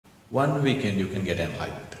One weekend you can get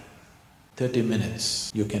enlightened. 30 minutes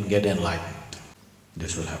you can get enlightened.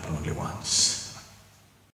 This will happen only once.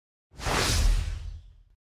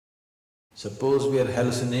 Suppose we are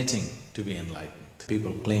hallucinating to be enlightened.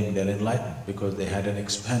 People claim they're enlightened because they had an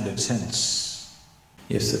expanded sense.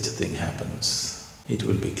 If such a thing happens, it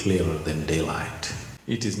will be clearer than daylight.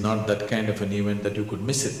 It is not that kind of an event that you could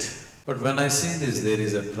miss it. But when I say this, there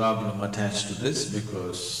is a problem attached to this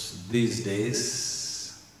because these days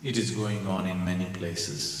it is going on in many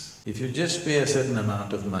places. If you just pay a certain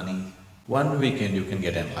amount of money, one weekend you can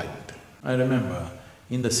get enlightened. I remember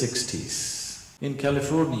in the 60s, in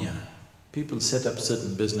California, people set up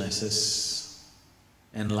certain businesses,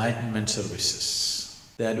 Enlightenment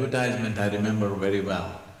services. The advertisement I remember very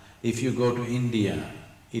well. If you go to India,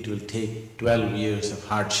 it will take 12 years of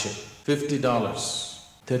hardship. $50,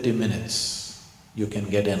 30 minutes, you can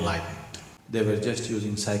get enlightened. They were just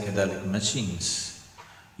using psychedelic machines.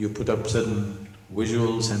 You put up certain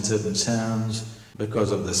visuals and certain sounds.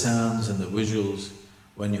 Because of the sounds and the visuals,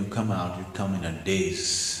 when you come out, you come in a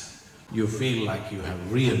daze. You feel like you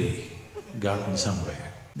have really gotten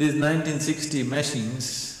somewhere. These 1960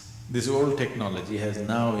 machines, this old technology has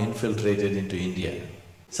now infiltrated into India.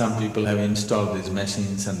 Some people have installed these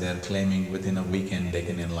machines and they are claiming within a weekend they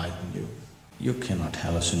can enlighten you. You cannot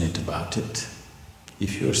hallucinate about it.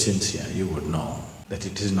 If you're sincere, you would know that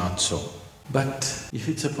it is not so. But if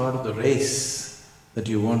it's a part of the race that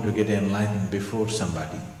you want to get enlightened before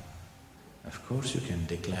somebody, of course you can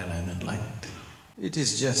declare, I'm enlightened. It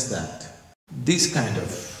is just that these kind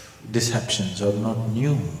of deceptions are not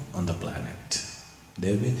new on the planet.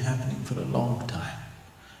 They've been happening for a long time.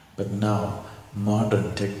 But now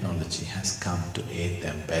modern technology has come to aid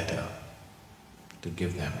them better, to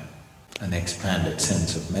give them an expanded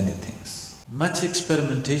sense of many things. Much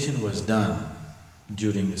experimentation was done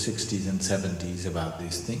during the 60s and 70s about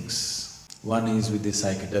these things. One is with the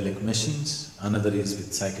psychedelic machines, another is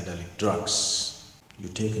with psychedelic drugs. You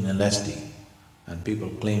take an LSD and people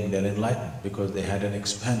claim they're enlightened because they had an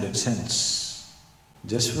expanded sense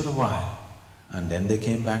just for a while, and then they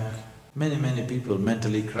came back. Many people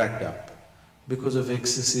mentally cracked up because of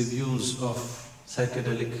excessive use of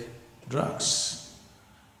psychedelic drugs.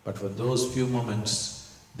 But for those few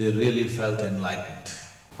moments, they really felt enlightened,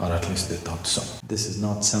 or at least they thought so. This is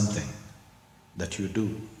not something that you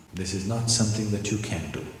do, this is not something that you can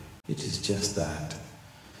do. It is just that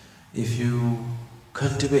if you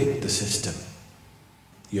cultivate the system,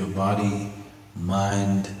 your body,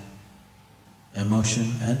 mind,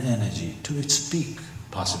 emotion and energy to its peak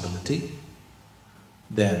possibility,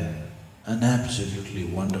 then an absolutely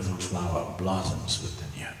wonderful flower blossoms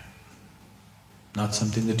within you. Not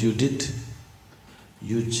something that you did,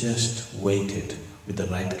 you just waited with the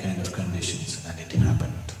right kind of conditions and it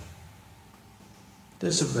happened.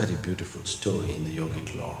 There's a very beautiful story in the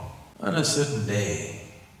yogic law. On a certain day,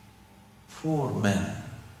 4 men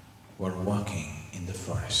were walking in the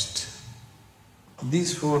forest.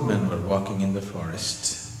 These 4 men were walking in the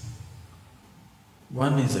forest.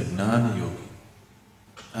 One is a Gnana yogi,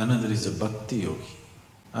 another is a Bhakti yogi,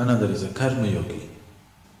 another is a Karma yogi,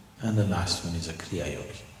 and the last one is a Kriya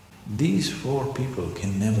yogi. These 4 people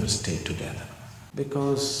can never stay together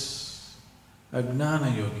because a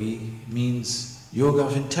Gnana yogi means yoga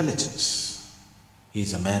of intelligence. He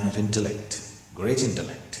is a man of intellect, great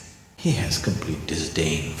intellect. He has complete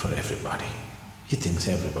disdain for everybody. He thinks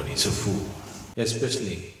everybody is a fool.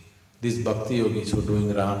 Especially these Bhakti yogis who are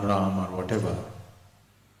doing Ram Ram or whatever,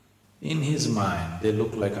 in his mind they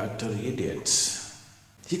look like utter idiots.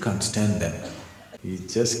 He can't stand them, he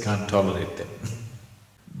just can't tolerate them.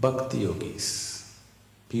 Bhakti yogis,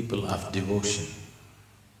 people of devotion,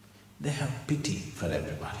 they have pity for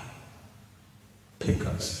everybody.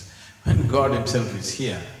 Because when God himself is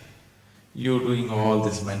here, you're doing all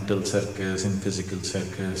this mental circus and physical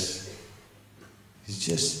circus. It's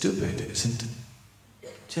just stupid, isn't it?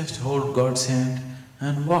 Just hold God's hand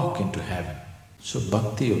and walk into heaven. So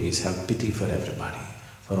Bhakti yogis have pity for everybody,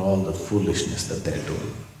 for all the foolishness that they're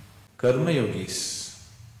doing. Karma yogis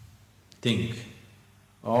think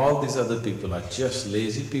all these other people are just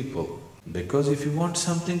lazy people, because if you want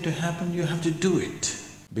something to happen, you have to do it.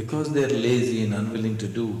 Because they're lazy and unwilling to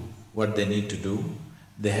do what they need to do,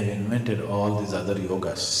 they have invented all these other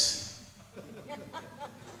yogas.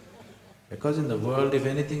 Because in the world, if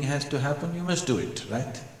anything has to happen, you must do it,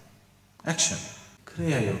 right? Action.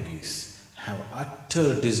 Kriya yogis have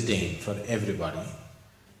utter disdain for everybody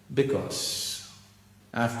because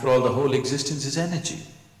after all, the whole existence is energy.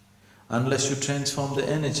 Unless you transform the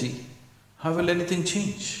energy, how will anything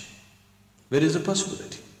change? Where is the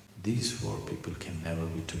possibility? These 4 people can never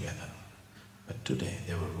be together But today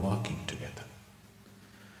they were walking together.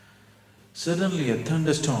 Suddenly a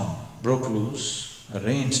thunderstorm broke loose, a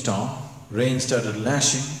rainstorm. Rain started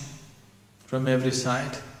lashing from every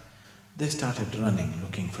side. They started running,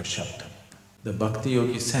 looking for shelter. The Bhakti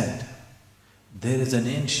Yogi said, "There is an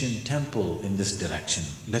ancient temple in this direction,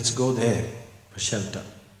 let's go there for shelter."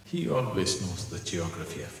 He always knows the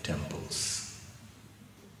geography of temples.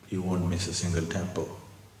 He won't miss a single temple.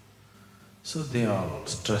 So they all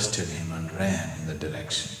trusted him and ran in the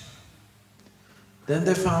direction. Then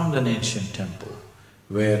they found an ancient temple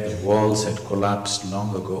where the walls had collapsed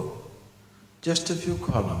long ago. Just a few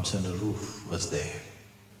columns and a roof was there.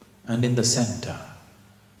 And in the center,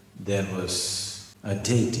 there was a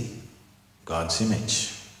deity, God's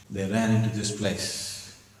image. They ran into this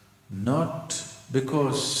place, not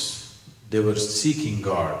because they were seeking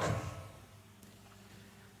God,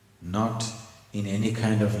 not in any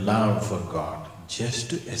kind of love for God, just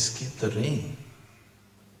to escape the rain.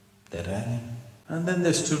 They ran in. And then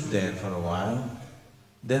they stood there for a while.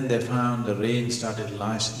 Then they found the rain started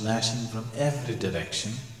lashing from every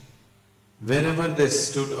direction. Wherever they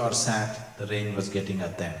stood or sat, the rain was getting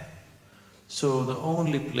at them. So the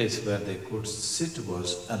only place where they could sit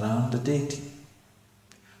was around the deity.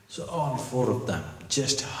 So all four of them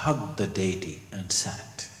just hugged the deity and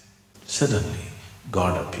sat. Suddenly,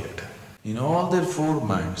 God appeared. In all their four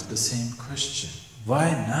minds, the same question,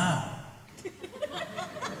 why now?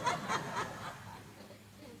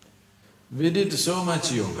 We did so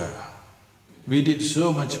much yoga, we did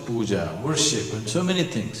so much puja, worship and so many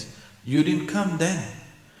things. You didn't come then.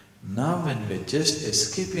 Now when we're just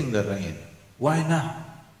escaping the rain, why now?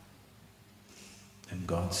 And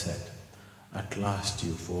God said, at last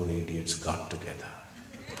you four idiots got together.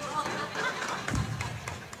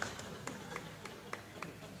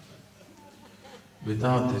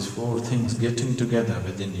 Without these four things getting together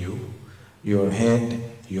within you, your head,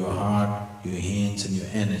 your heart, your hands and your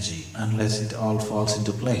energy, unless it all falls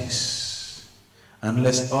into place,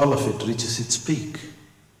 unless all of it reaches its peak,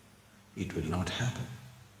 it will not happen.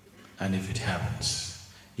 And if it happens,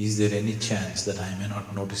 is there any chance that I may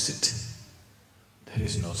not notice it? There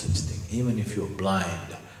is no such thing. Even if you're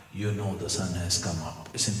blind, you know the sun has come up,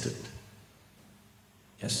 isn't it?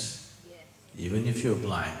 Yes? Yes. Even if you're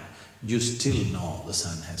blind, you still know the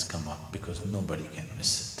sun has come up because nobody can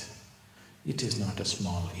miss it. It is not a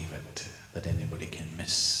small event that anybody can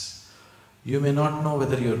miss. You may not know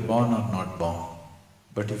whether you're born or not born,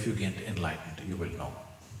 but if you get enlightened, you will know.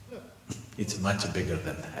 It's much bigger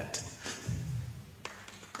than that.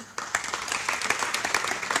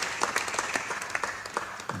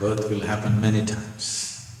 Birth will happen many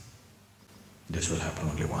times. This will happen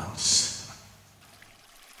only once.